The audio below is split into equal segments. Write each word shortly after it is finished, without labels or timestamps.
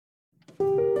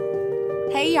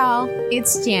Hey y'all,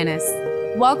 it's Janice.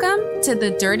 Welcome to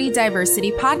the Dirty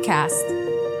Diversity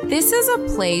Podcast. This is a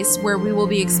place where we will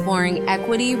be exploring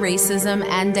equity, racism,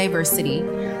 and diversity.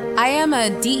 I am a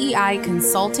DEI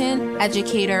consultant,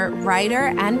 educator,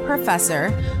 writer, and professor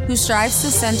who strives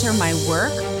to center my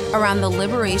work around the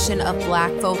liberation of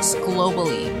Black folks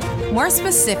globally. More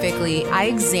specifically, I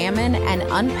examine and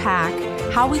unpack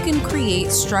how we can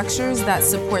create structures that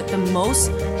support the most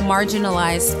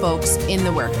marginalized folks in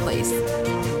the workplace.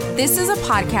 This is a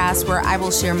podcast where I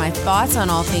will share my thoughts on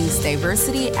all things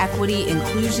diversity, equity,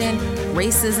 inclusion,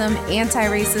 racism,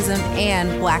 anti-racism,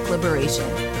 and Black liberation.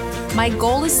 My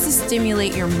goal is to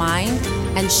stimulate your mind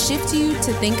and shift you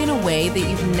to think in a way that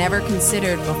you've never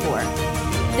considered before.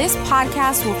 This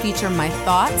podcast will feature my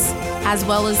thoughts as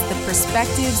well as the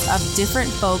perspectives of different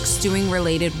folks doing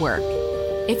related work.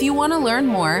 If you want to learn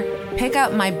more, pick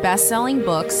up my best-selling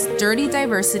books, Dirty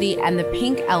Diversity and The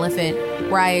Pink Elephant,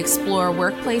 where I explore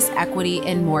workplace equity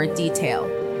in more detail.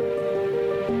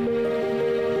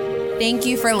 Thank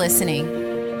you for listening.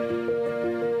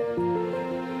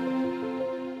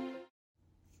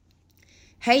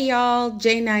 Hey y'all,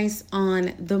 Jay Nice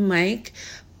on the mic,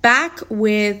 back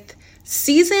with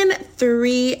Season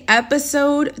 3,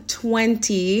 Episode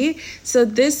 20. So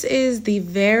this is the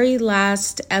very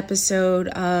last episode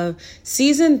of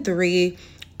Season 3.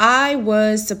 I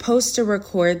was supposed to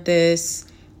record this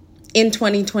in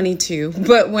 2022,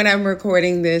 but when I'm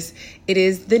recording this, it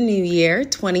is the new year,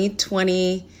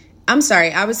 2020. I'm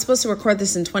sorry, I was supposed to record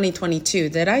this in 2022.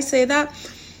 Did I say that?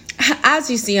 As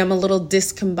you see, I'm a little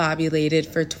discombobulated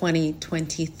for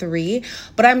 2023,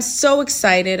 but I'm so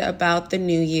excited about the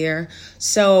new year.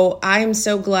 So I'm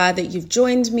so glad that you've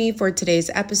joined me for today's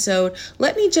episode.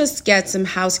 Let me just get some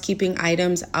housekeeping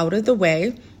items out of the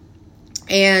way.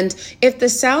 And if the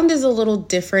sound is a little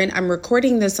different, I'm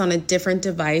recording this on a different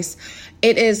device.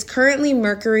 It is currently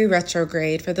Mercury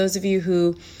retrograde. For those of you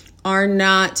who are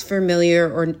not familiar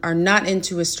or are not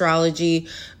into astrology,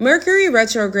 Mercury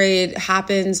retrograde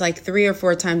happens like 3 or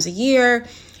 4 times a year.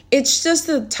 It's just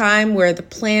a time where the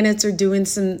planets are doing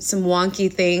some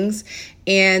wonky things,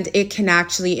 and it can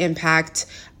actually impact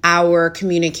our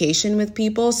communication with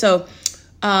people. So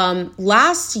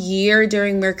last year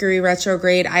during Mercury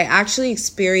retrograde, I actually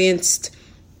experienced,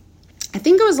 I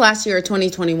think it was last year or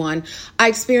 2021, I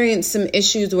experienced some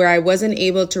issues where I wasn't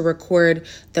able to record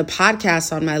the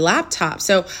podcast on my laptop.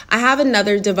 So I have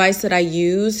another device that I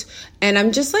use, and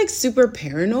I'm just like super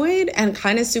paranoid and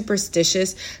kind of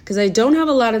superstitious because I don't have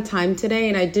a lot of time today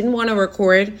and I didn't want to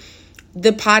record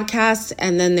the podcast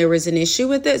and then there was an issue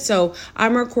with it. So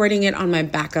I'm recording it on my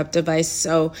backup device.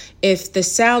 So if the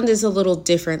sound is a little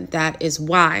different, that is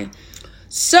why.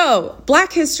 So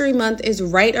Black History Month is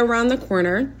right around the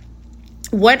corner.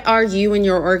 What are you and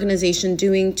your organization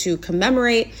doing to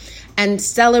commemorate and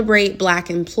celebrate Black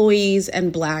employees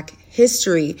and Black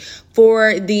history?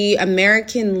 For the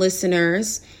American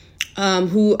listeners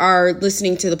who are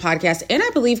listening to the podcast, and I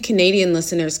believe Canadian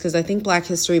listeners, because I think Black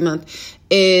History Month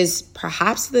is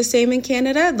perhaps the same in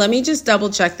Canada. Let me just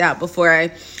double check that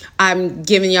before I'm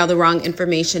giving y'all the wrong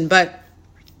information. But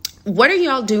what are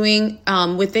y'all doing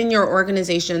within your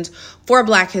organizations for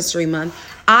Black History Month?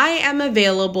 I am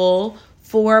available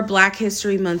for Black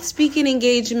History Month speaking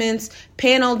engagements,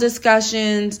 panel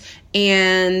discussions,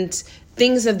 and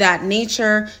things of that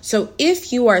nature. So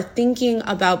if you are thinking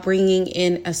about bringing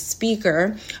in a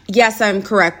speaker, yes, I'm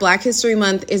correct. Black History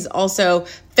Month is also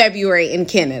February in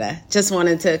Canada. Just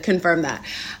wanted to confirm that.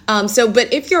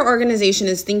 But if your organization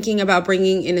is thinking about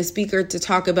bringing in a speaker to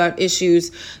talk about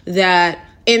issues that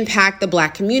impact the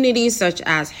Black community, such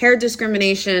as hair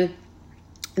discrimination,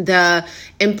 the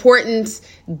important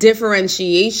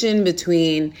differentiation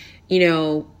between,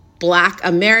 Black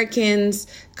Americans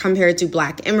compared to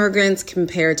Black immigrants,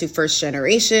 compared to first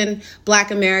generation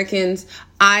Black Americans,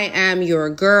 I am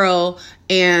your girl.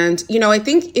 And, I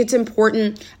think it's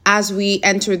important as we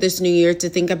enter this new year to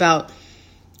think about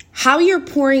how you're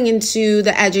pouring into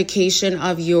the education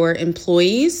of your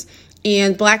employees.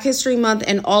 And Black History Month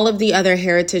and all of the other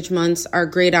heritage months are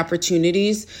great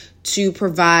opportunities to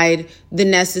provide the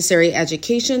necessary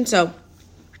education. So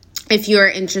if you're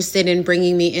interested in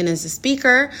bringing me in as a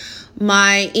speaker,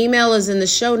 my email is in the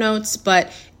show notes,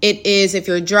 but it is, if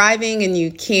you're driving and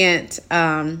you can't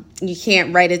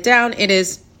write it down, it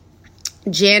is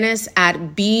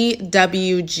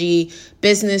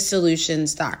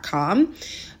janice@bwgbusinesssolutions.com.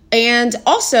 And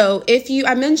also,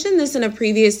 I mentioned this in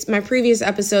my previous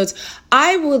episodes,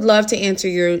 I would love to answer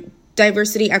your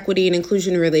diversity, equity, and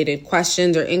inclusion related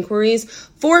questions or inquiries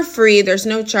for free. There's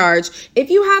no charge. If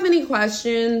you have any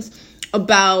questions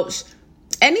about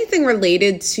anything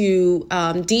related to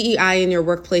DEI in your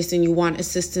workplace and you want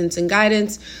assistance and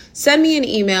guidance, send me an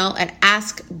email at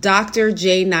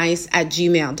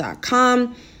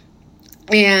askdrjnice@gmail.com.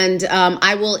 And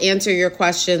I will answer your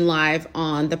question live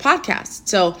on the podcast.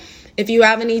 So if you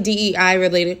have any DEI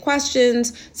related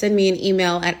questions, send me an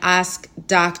email at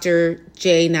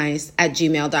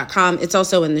askdrjnice@gmail.com. It's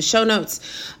also in the show notes.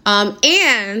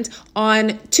 And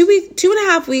on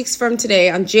 2.5 weeks from today,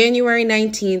 on January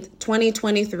 19th,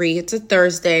 2023, it's a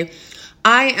Thursday,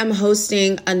 I am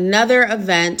hosting another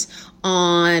event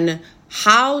on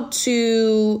how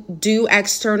to do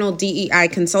external DEI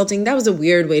consulting. That was a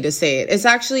weird way to say it. It's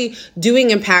actually doing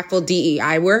impactful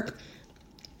DEI work.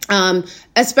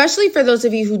 Especially for those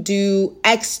of you who do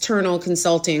external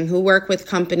consulting, who work with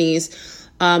companies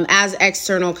as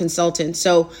external consultants.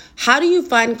 So how do you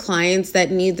find clients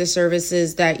that need the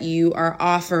services that you are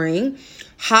offering?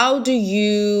 How do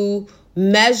you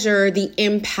measure the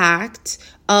impact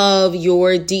of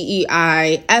your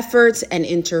DEI efforts and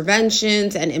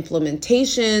interventions and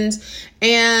implementations,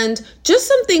 and just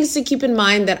some things to keep in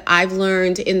mind that I've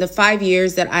learned in the 5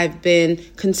 years that I've been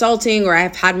consulting or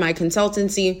I've had my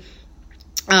consultancy.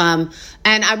 And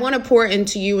I want to pour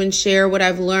into you and share what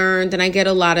I've learned. And I get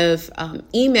a lot of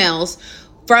emails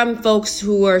from folks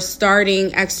who are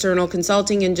starting external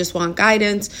consulting and just want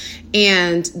guidance.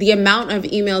 And the amount of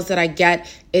emails that I get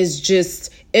is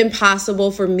just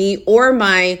impossible for me or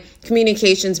my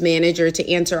communications manager to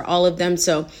answer all of them.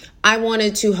 So I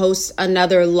wanted to host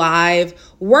another live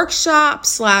workshop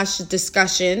 /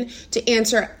 discussion to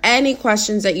answer any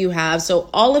questions that you have. So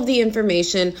all of the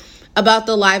information about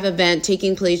the live event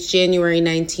taking place January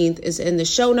 19th is in the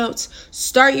show notes.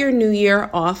 Start your new year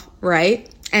off right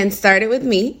and start it with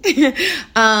me.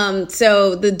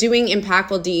 So the doing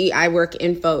impactful DEI work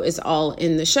info is all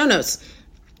in the show notes.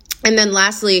 And then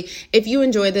lastly, if you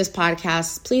enjoy this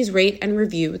podcast, please rate and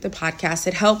review the podcast.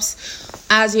 It helps,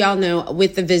 as y'all know,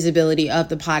 with the visibility of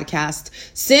the podcast.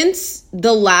 Since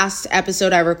the last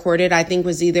episode I recorded, I think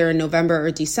was either in November or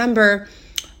December,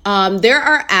 there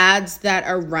are ads that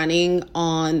are running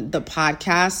on the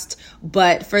podcast.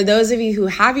 But for those of you who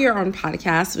have your own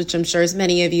podcast, which I'm sure is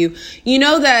many of you, you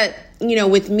know that,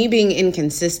 with me being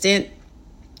inconsistent,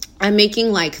 I'm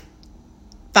making like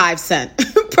 5 cents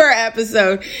per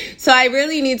episode. So I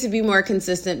really need to be more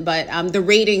consistent, but the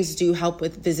ratings do help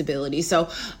with visibility. So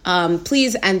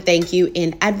please and thank you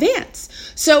in advance.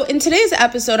 So in today's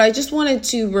episode, I just wanted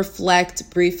to reflect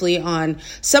briefly on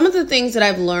some of the things that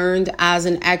I've learned as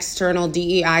an external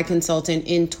DEI consultant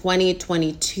in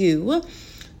 2022.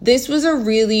 This was a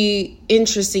really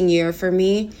interesting year for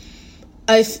me.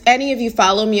 If any of you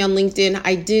follow me on LinkedIn,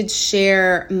 I did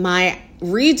share my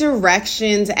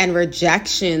redirections and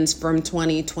rejections from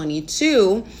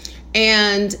 2022.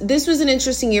 And this was an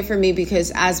interesting year for me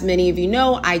because, as many of you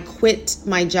know, I quit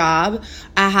my job.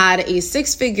 I had a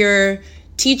 6-figure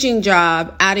teaching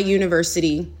job at a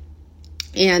university,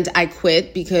 and I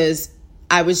quit because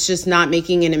I was just not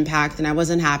making an impact and I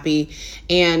wasn't happy.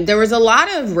 And there was a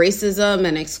lot of racism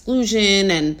and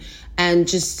exclusion and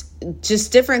just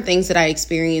different things that I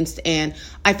experienced, and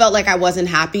I felt like I wasn't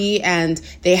happy, and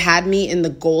they had me in the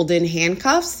golden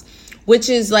handcuffs, which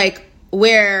is like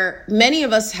where many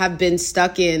of us have been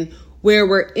stuck in, where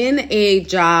we're in a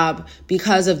job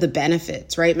because of the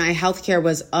benefits, right? My healthcare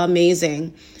was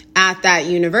amazing at that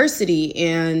university,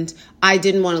 and I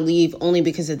didn't want to leave only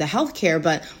because of the healthcare,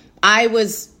 but I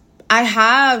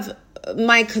have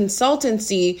my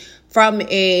consultancy from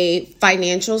a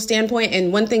financial standpoint.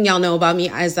 And one thing y'all know about me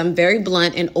is I'm very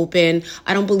blunt and open.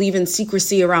 I don't believe in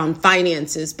secrecy around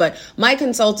finances, but my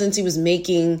consultancy was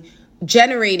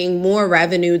generating more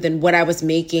revenue than what I was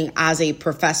making as a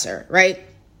professor, right?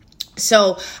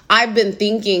 So I've been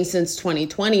thinking since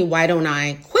 2020, why don't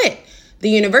I quit the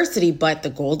university? But the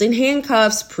golden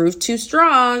handcuffs proved too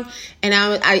strong. And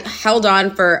I held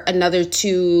on for another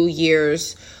 2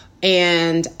 years,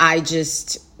 and I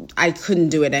couldn't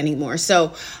do it anymore.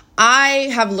 So I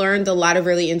have learned a lot of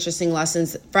really interesting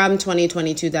lessons from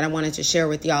 2022 that I wanted to share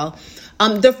with y'all.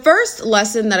 The first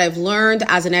lesson that I've learned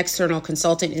as an external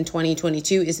consultant in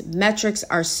 2022 is metrics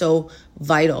are so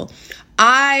vital.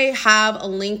 I have a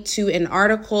link to an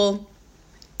article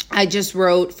I just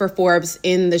wrote for Forbes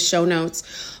in the show notes,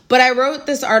 but I wrote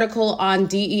this article on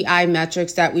DEI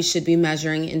metrics that we should be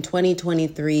measuring in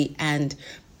 2023 and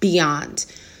beyond.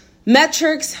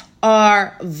 Metrics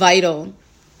are vital.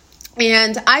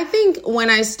 And I think when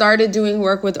I started doing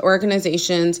work with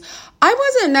organizations, I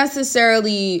wasn't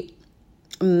necessarily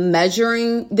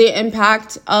measuring the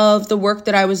impact of the work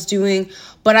that I was doing,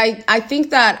 but I think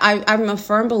that I'm a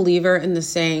firm believer in the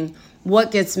saying,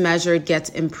 what gets measured gets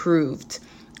improved.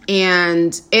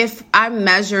 And if I'm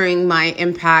measuring my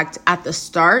impact at the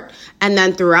start and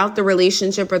then throughout the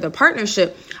relationship or the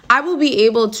partnership, I will be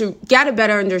able to get a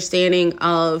better understanding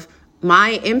of my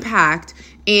impact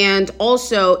and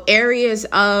also areas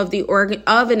of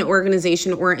an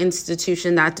organization or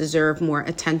institution that deserve more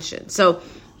attention. So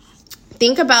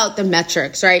think about the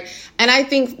metrics, right? And I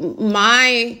think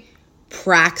my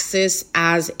praxis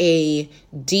as a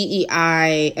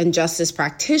DEI and justice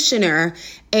practitioner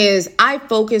is I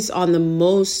focus on the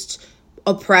most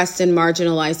oppressed and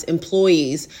marginalized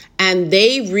employees, and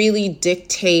they really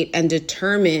dictate and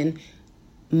determine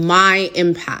my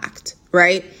impact,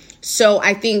 right? So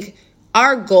I think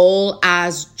our goal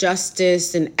as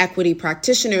justice and equity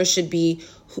practitioners should be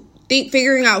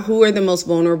figuring out who are the most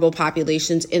vulnerable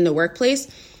populations in the workplace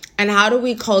and how do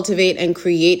we cultivate and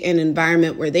create an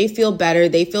environment where they feel better,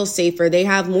 they feel safer, they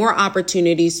have more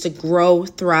opportunities to grow,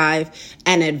 thrive,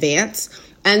 and advance.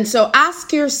 And so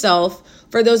ask yourself,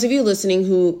 for those of you listening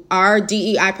who are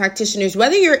DEI practitioners,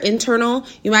 whether you're internal,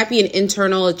 you might be an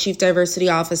internal, a chief diversity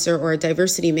officer, or a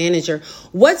diversity manager,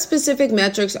 what specific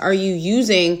metrics are you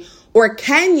using or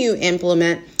can you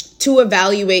implement to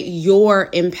evaluate your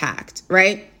impact,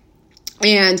 right?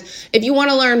 And if you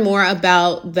want to learn more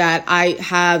about that, I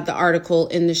have the article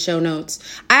in the show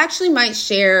notes. I actually might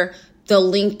share the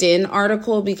LinkedIn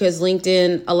article because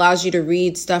LinkedIn allows you to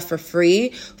read stuff for free.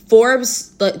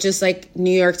 Forbes, just like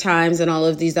New York Times and all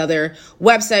of these other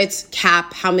websites,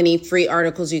 cap how many free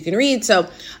articles you can read. So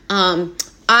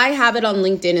I have it on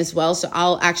LinkedIn as well. So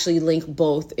I'll actually link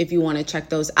both if you want to check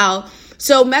those out.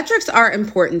 So metrics are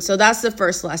important. So that's the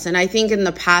first lesson. I think in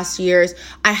the past years,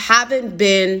 I haven't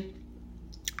been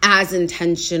as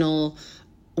intentional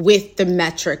with the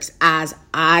metrics as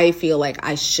I feel like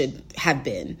I should have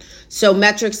been. So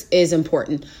metrics is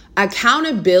important.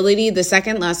 Accountability, the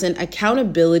second lesson,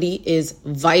 accountability is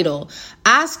vital.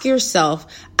 Ask yourself,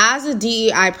 as a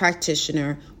DEI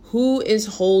practitioner, who is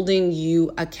holding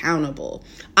you accountable?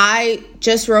 I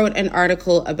just wrote an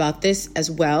article about this as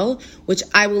well, which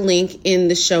I will link in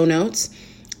the show notes.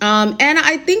 And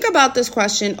I think about this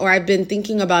question, or I've been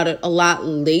thinking about it a lot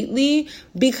lately,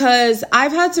 because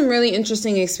I've had some really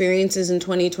interesting experiences in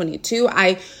 2022.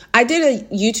 I did a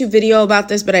YouTube video about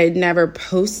this, but I had never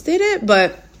posted it.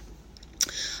 But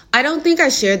I don't think I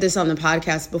shared this on the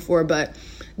podcast before, but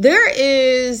there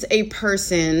is a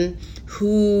person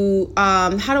who, how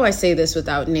do I say this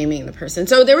without naming the person?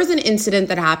 So there was an incident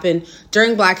that happened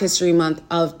during Black History Month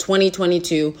of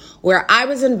 2022 where I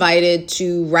was invited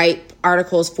to write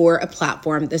articles for a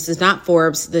platform. This is not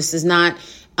Forbes. This is not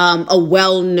a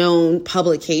well-known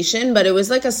publication, but it was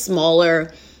like a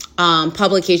smaller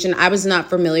publication. I was not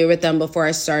familiar with them before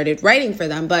I started writing for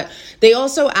them, but they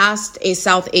also asked a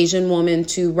South Asian woman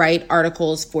to write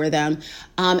articles for them.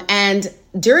 And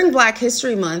during Black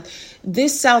History Month,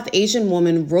 this South Asian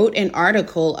woman wrote an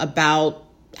article about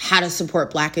how to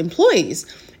support Black employees.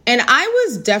 And I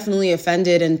was definitely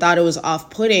offended and thought it was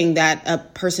off-putting that a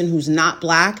person who's not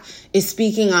Black is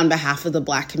speaking on behalf of the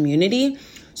Black community.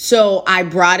 So I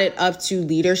brought it up to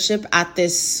leadership at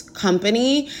this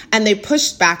company, and they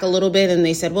pushed back a little bit and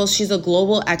they said, well, she's a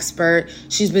global expert.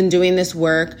 She's been doing this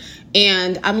work.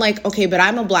 And I'm like, okay, but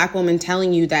I'm a Black woman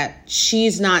telling you that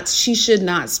she should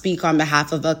not speak on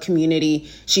behalf of a community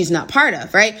she's not part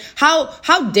of, right?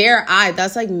 How dare I?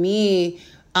 That's like me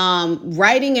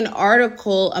writing an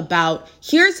article about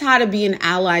here's how to be an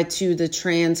ally to the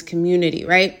trans community,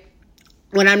 right?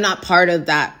 When I'm not part of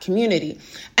that community.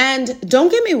 And don't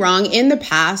get me wrong, in the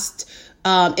past,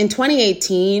 in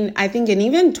 2018, I think, and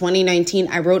even 2019,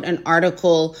 I wrote an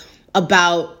article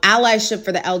about allyship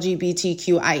for the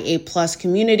LGBTQIA plus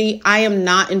community. I am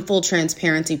not, in full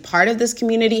transparency, part of this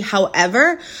community.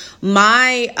 However,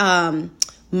 my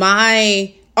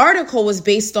article was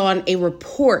based on a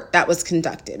report that was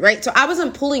conducted, right? So I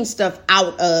wasn't pulling stuff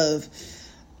out of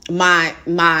my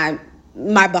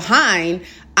behind.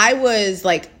 I was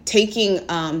like taking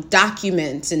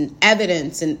documents and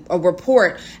evidence and a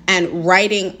report and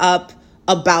writing up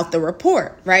about the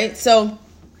report, right? So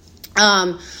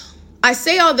I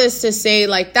say all this to say,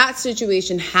 like, that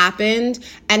situation happened,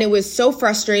 and it was so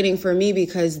frustrating for me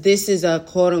because this is a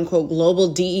quote unquote global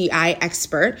DEI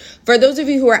expert. For those of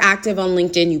you who are active on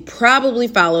LinkedIn, you probably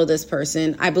follow this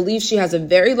person. I believe she has a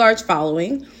very large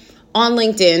following on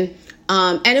LinkedIn.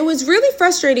 And it was really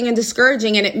frustrating and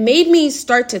discouraging. And it made me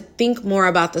start to think more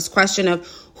about this question of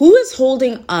who is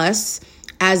holding us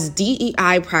as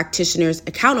DEI practitioners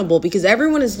accountable, because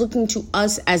everyone is looking to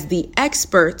us as the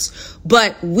experts,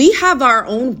 but we have our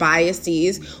own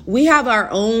biases. We have our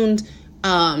own,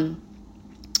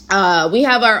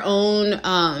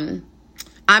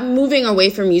 I'm moving away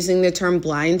from using the term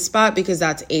blind spot because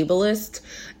that's ableist.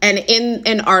 And in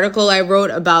an article I wrote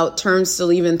about terms to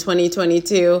leave in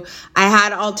 2022, I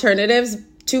had alternatives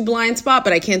to blind spot,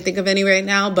 but I can't think of any right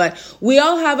now. But we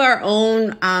all have our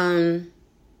own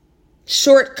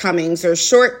shortcomings or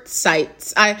short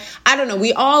sights. I don't know.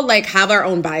 We all have our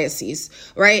own biases,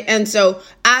 right? And so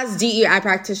as DEI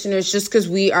practitioners, just because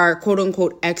we are quote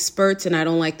unquote experts, and I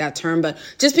don't like that term, but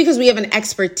just because we have an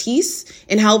expertise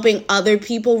in helping other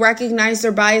people recognize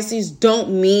their biases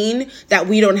don't mean that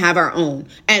we don't have our own.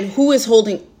 And who is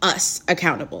holding us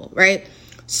accountable, right?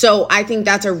 So I think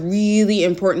that's a really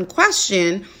important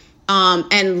question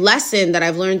and lesson that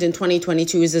I've learned in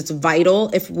 2022 is it's vital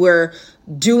if we're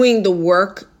doing the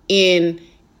work in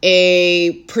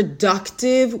a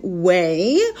productive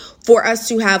way for us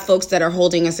to have folks that are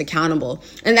holding us accountable.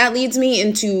 And that leads me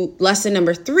into lesson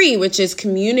number 3, which is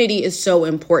community is so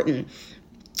important.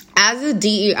 As a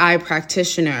DEI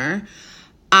practitioner,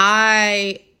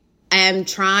 I am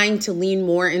trying to lean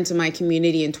more into my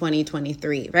community in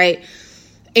 2023, right?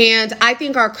 And I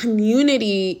think our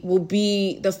community will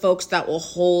be the folks that will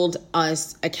hold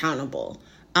us accountable.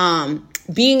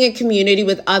 Being in community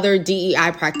with other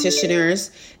DEI practitioners,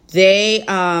 they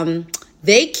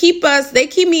keep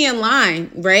me in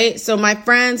line, right? So my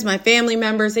friends, my family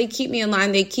members, they keep me in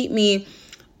line. They keep me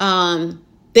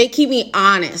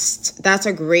honest. That's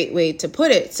a great way to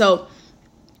put it. So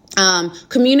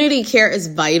community care is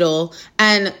vital.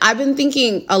 And I've been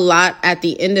thinking a lot at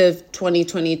the end of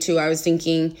 2022. I was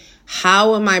thinking,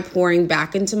 how am I pouring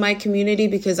back into my community?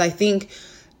 Because I think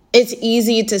it's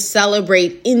easy to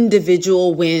celebrate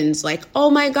individual wins. Like, oh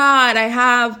my God, I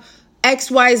have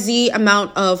XYZ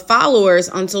amount of followers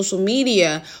on social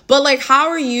media. But how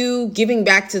are you giving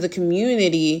back to the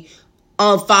community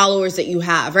of followers that you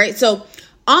have, right? So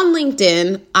on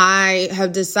LinkedIn, I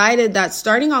have decided that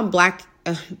starting on Black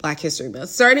History Month,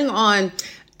 starting on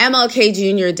MLK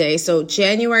Jr. Day, so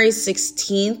January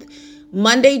 16th,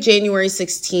 Monday, January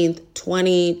 16th,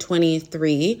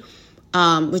 2023,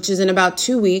 which is in about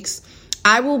 2 weeks,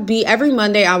 every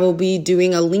Monday, I will be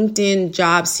doing a LinkedIn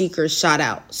job seeker shout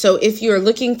out. So if you're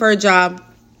looking for a job,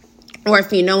 or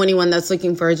if you know anyone that's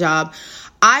looking for a job,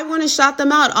 I want to shout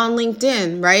them out on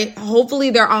LinkedIn, right?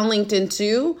 Hopefully they're on LinkedIn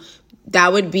too.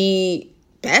 That would be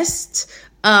best.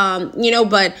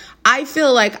 But I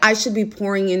feel like I should be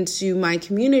pouring into my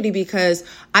community because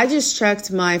I just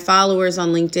checked my followers on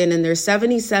LinkedIn and there's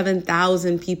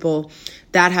 77,000 people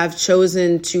that have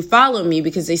chosen to follow me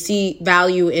because they see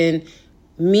value in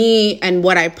me and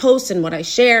what I post and what I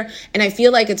share. And I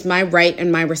feel like it's my right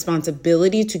and my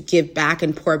responsibility to give back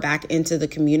and pour back into the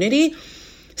community.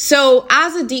 So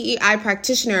as a DEI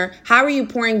practitioner, how are you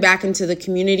pouring back into the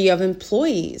community of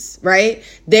employees, right?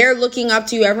 They're looking up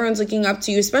to you. Everyone's looking up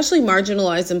to you, especially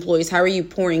marginalized employees. How are you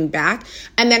pouring back?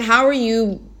 And then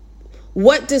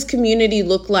what does community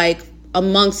look like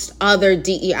amongst other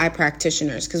DEI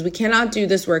practitioners? Because we cannot do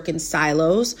this work in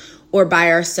silos or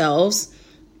by ourselves.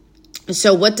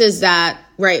 So what does that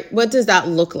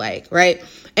look like, right?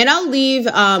 And I'll leave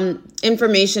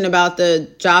information about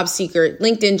the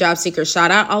LinkedIn job seeker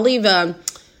shout out. I'll leave I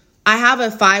have a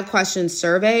 5-question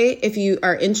survey if you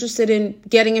are interested in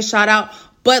getting a shout out.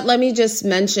 But let me just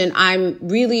mention, I'm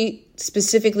really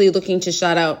specifically looking to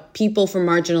shout out people from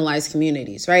marginalized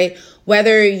communities, right?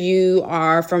 Whether you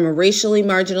are from a racially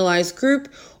marginalized group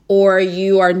or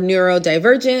you are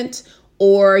neurodivergent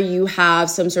or you have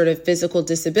some sort of physical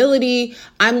disability,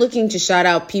 I'm looking to shout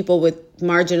out people with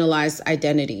marginalized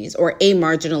identities or a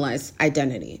marginalized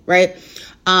identity, right?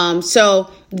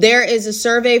 So there is a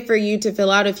survey for you to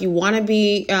fill out if you want to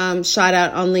be shout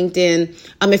out on LinkedIn.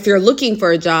 If you're looking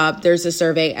for a job, there's a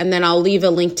survey, and then I'll leave a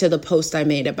link to the post I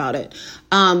made about it.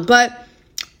 But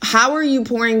how are you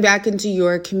pouring back into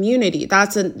your community?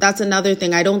 That's another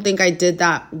thing. I don't think I did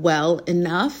that well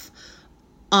enough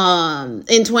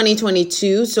in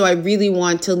 2022. So I really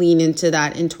want to lean into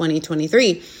that in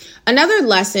 2023. Another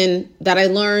lesson that I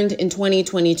learned in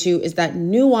 2022 is that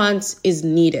nuance is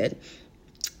needed.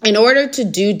 In order to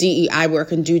do DEI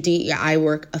work and do DEI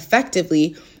work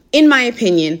effectively, in my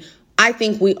opinion, I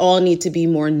think we all need to be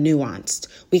more nuanced.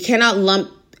 We cannot lump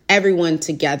everyone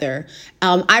together.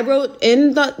 I wrote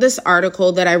in this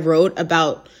article that I wrote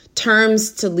about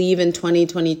terms to leave in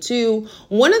 2022.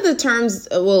 One of the terms,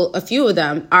 a few of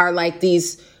them are like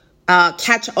these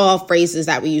catch-all phrases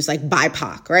that we use, like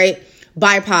BIPOC, right?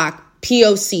 BIPOC,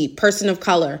 POC, person of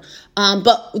color.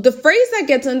 But the phrase that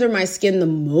gets under my skin the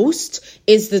most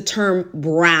is the term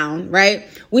brown, right?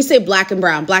 We say black and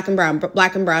brown, black and brown,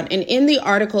 black and brown. And in the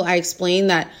article, I explained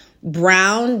that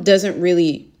brown doesn't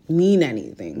really mean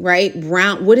anything, right?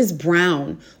 Brown, what is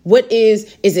brown?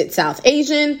 Is it South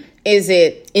Asian? Is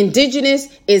it indigenous?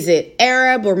 Is it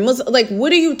Arab or Muslim? Like,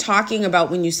 what are you talking about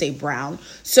when you say brown?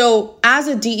 So as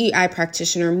a DEI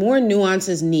practitioner, more nuance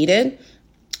is needed.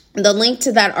 The link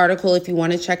to that article, if you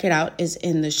want to check it out, is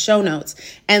in the show notes.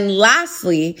 And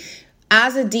lastly,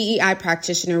 as a DEI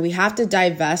practitioner, we have to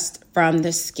divest from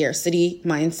the scarcity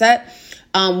mindset.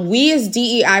 We as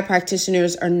DEI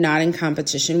practitioners are not in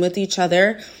competition with each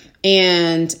other.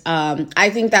 And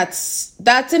I think that's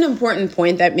an important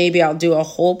point that maybe I'll do a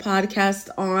whole podcast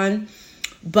on.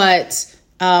 But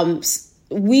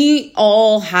we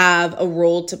all have a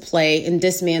role to play in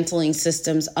dismantling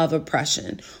systems of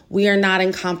oppression. We are not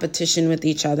in competition with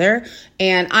each other.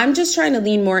 And I'm just trying to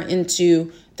lean more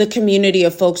into the community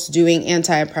of folks doing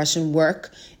anti-oppression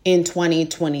work in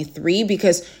 2023,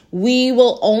 because we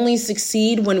will only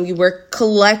succeed when we work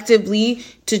collectively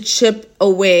to chip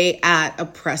away at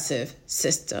oppressive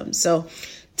systems. So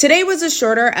today was a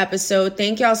shorter episode.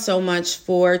 Thank y'all so much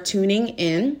for tuning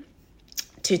in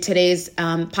to today's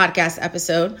podcast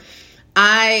episode.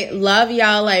 I love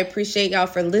y'all. I appreciate y'all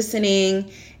for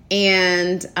listening.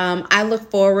 And I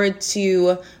look forward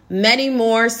to many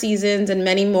more seasons and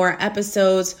many more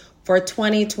episodes for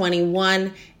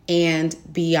 2021 and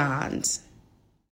beyond.